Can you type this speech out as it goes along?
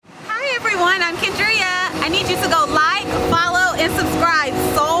everyone. I'm Kendria. I need you to go like, follow, and subscribe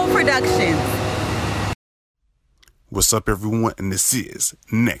Soul Productions. What's up, everyone? And this is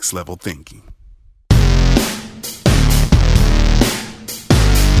Next Level Thinking.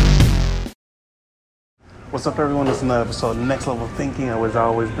 What's up, everyone? This is another episode of Next Level Thinking. I was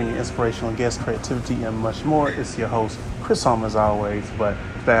always bringing inspirational guests, creativity, and much more. It's your host, Chris Holm, as always, but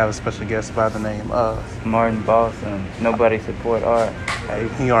today I have a special guest by the name of Martin Boston. Nobody support art. Hey,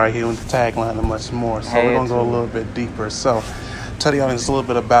 he already here with the tagline and much more. So we're going to go a little bit deeper. So tell the audience a little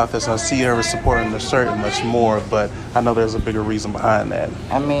bit about this. I see you ever supporting the shirt and much more, but I know there's a bigger reason behind that.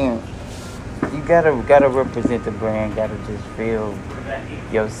 I mean, you gotta represent the brand, gotta just feel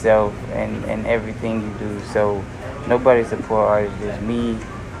yourself and everything you do. So nobody support art,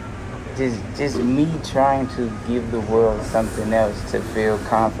 is just me trying to give the world something else to feel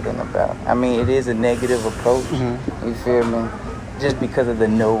confident about. I mean, it is a negative approach, you feel me? Just because of the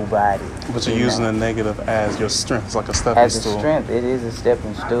nobody. But you're using the negative as your strength, it's like a stepping stool. As a strength, it is a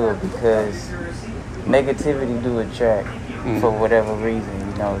stepping stool because negativity do attract for whatever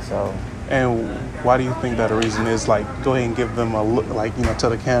reason, you know, so. And why do you think that a reason is? Like, go ahead and give them a look, like, you know, to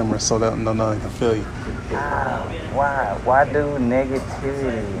the camera so that no one can feel you. Why do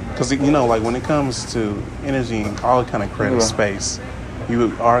negativity? Because, you know, like, when it comes to energy and all kind of creative space,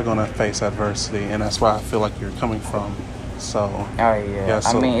 you are going to face adversity, and that's where I feel like you're coming from. So, I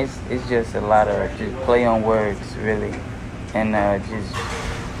mean, it's just a lot of just play on words, really, and just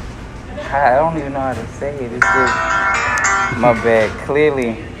I don't even know how to say it. It's just my bad.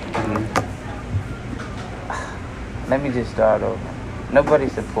 Clearly. Let me just start over. Nobody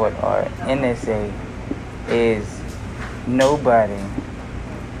support art. NSA is nobody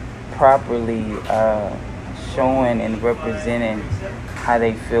properly showing and representing how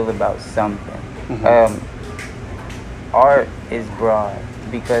they feel about something. Art is broad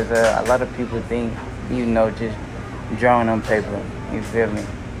because a lot of people think, you know, just drawing on paper. You feel me?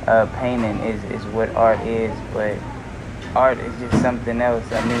 Painting is what art is, but art is just something else.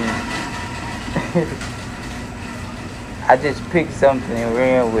 I mean, I just picked something and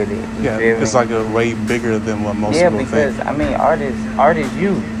ran with it. You feel me? It's like a way bigger than what most people think. Yeah, because I mean, art is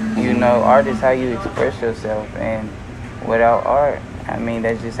you. You know, art is how you express yourself, and without art, I mean,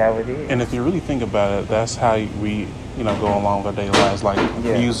 that's just how it is. And if you really think about it, that's how we, you know, go along with our daily lives. Like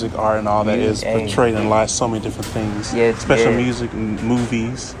music, art, and all that is portrayed in life, so many different things. Special music,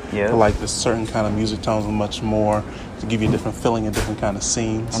 movies, like the certain kind of music tones and much more to give you a different feeling and different kind of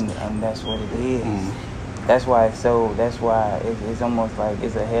scenes. And that's what it is. That's why it's almost like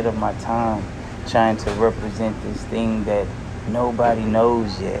it's ahead of my time, trying to represent this thing that nobody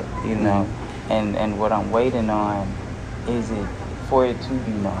knows yet, you know. And what I'm waiting on is it for it to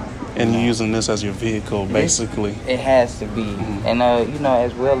be known. And you're using this as your vehicle, basically. It has to be. And, you know,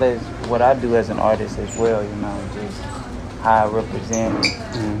 as well as what I do as an artist as well, you know, just how I represent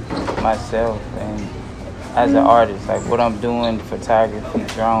myself and as an artist, like what I'm doing, photography,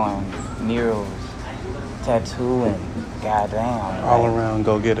 drawing, murals, tattooing, goddamn. All around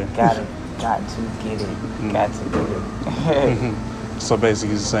go-getter. Got to get it. Got to get it. So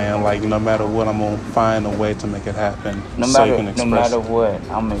basically saying, like, no matter what, I'm going to find a way to make it happen no matter what,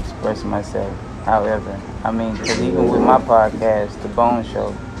 I'm going to express myself. However, I mean, because even with my podcast, The Bone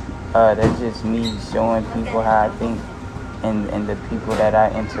Show, that's just me showing people how I think and the people that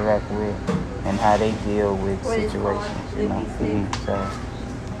I interact with and how they deal with situations, you know.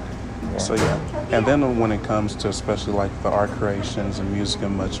 So, and then when it comes to especially like the art creations and music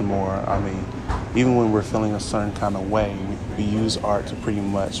and much more, I mean, even when we're feeling a certain kind of way, we use art to pretty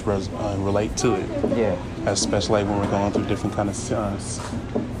much relate to it. Yeah. Especially when we're going through different kind of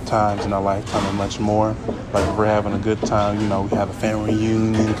times in our lifetime and much more. Like if we're having a good time, you know, we have a family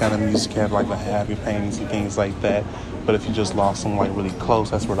reunion kind of music, have like the happy paintings and things like that. But if you just lost someone like really close,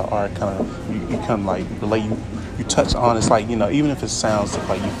 that's where the art kind of, you kind of like relate, you touch on. It's like, you know, even if it sounds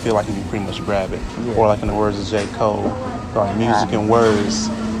like you feel like you can pretty much grab it. Or like in the words of J. Cole, like music and words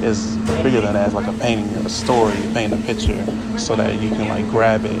is bigger than that. It's like a painting, a story, paint a picture so that you can like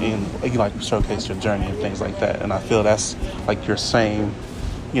grab it and you like showcase your journey and things like that. And I feel that's like your same,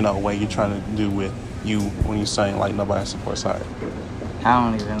 you know, way you're trying to do with you when you're saying like nobody supports art.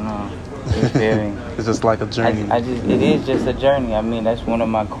 I don't even know. It's just like a journey. It is just a journey. I mean, that's one of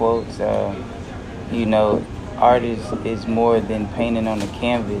my quotes. You know, art is more than painting on the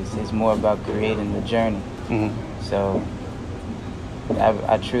canvas. It's more about creating the journey. So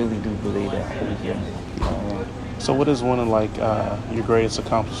I truly do believe that. So what is one of like your greatest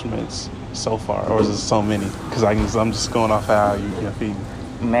accomplishments so far, or is it so many? Because I'm just going off how you feed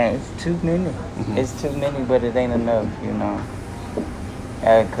me. Man, it's too many. It's too many, but it ain't enough, you know.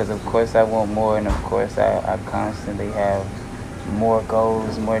 Because of course I want more, and of course I constantly have more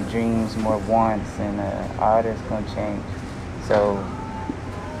goals, more dreams, more wants, and all that's gonna change. So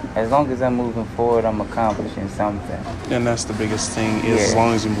as long as I'm moving forward, I'm accomplishing something. And that's the biggest thing is as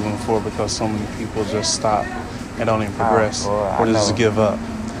long as you're moving forward, because so many people just stop and don't even progress or just give up.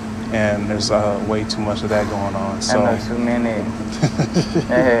 And there's way too much of that going on. So I know too many.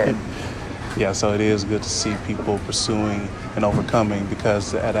 yeah, so it is good to see people pursuing and overcoming,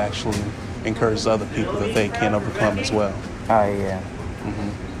 because that actually encourages other people that they can overcome as well. Oh, yeah.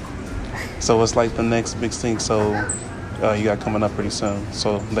 So what's like the next big thing? So you got coming up pretty soon,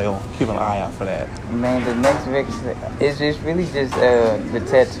 so they'll keep an eye out for that. Man, the next big thing is just really just the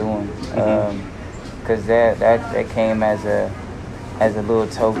tattooing, because that came as a little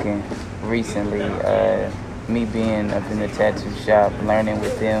token recently. Me being up in the tattoo shop, learning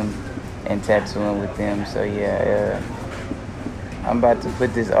with them and tattooing with them. So yeah, I'm about to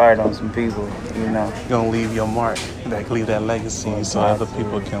put this art on some people, you know. You're gonna leave your mark, leave that legacy, so other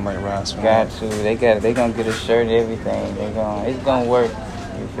people can like rise from that. They gonna get a shirt, everything. It's gonna work.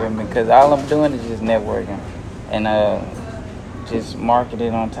 You feel me? Because all I'm doing is just networking and just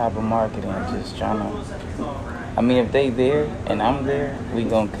marketing on top of marketing. Just trying to. I mean, if they there and I'm there, we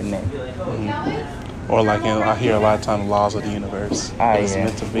gonna connect. Or like I hear a lot of times, laws of the universe. It's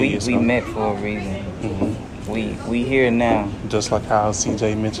meant to be. We met for a reason. We here now. Just like how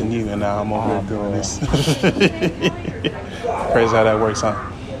CJ mentioned you, and now I'm over here doing this. Crazy how that works, huh?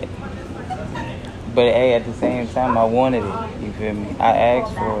 But hey, at the same time, I wanted it. You feel me? I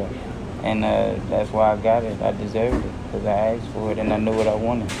asked for it, and that's why I got it. I deserved it because I asked for it, and I knew what I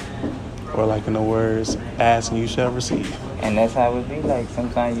wanted. Or like in the words, ask and you shall receive. And that's how it be. Like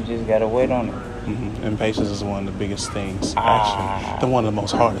sometimes you just gotta wait on it. And patience is one of the biggest things. Actually, the one of the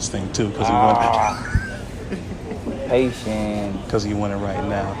most hardest thing too, because you want it. Patient. Because you want it right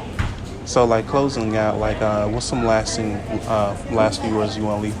now. So like closing out, like what's some last few words you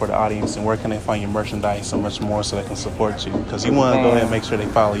want to leave for the audience, and where can they find your merchandise so much more so they can support you? Because you want to go ahead and make sure they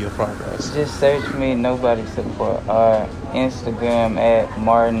follow your progress. Just search me, Nobody Support. Instagram at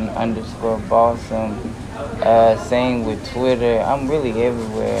Martin_Balsam. Same with Twitter. I'm really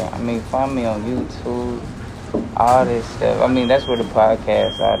everywhere. I mean, find me on YouTube. All this stuff. I mean, that's where the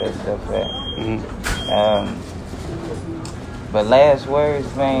podcast, all that stuff at. But last words,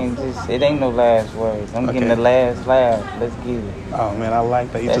 man, it ain't no last words. I'm getting the last laugh. Let's get it. Oh, man, I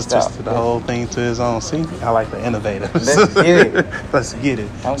like that. He just twisted the whole thing to his own. See, I like the innovator. Let's get it. Let's get it.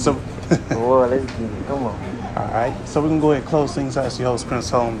 Well, let's get it. Come on. All right. So we're going to go ahead and close things out. It's your host, Prince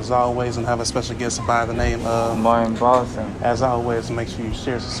Holmes, as always, and have a special guest by the name of Martin Balsam. As always, make sure you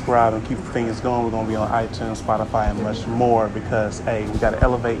share, subscribe, and keep the things going. We're going to be on iTunes, Spotify, and much more because, hey, we got to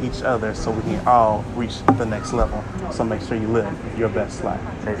elevate each other so we can all reach the next level. So make sure you live your best life.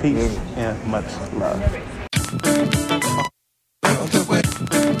 Peace and much love.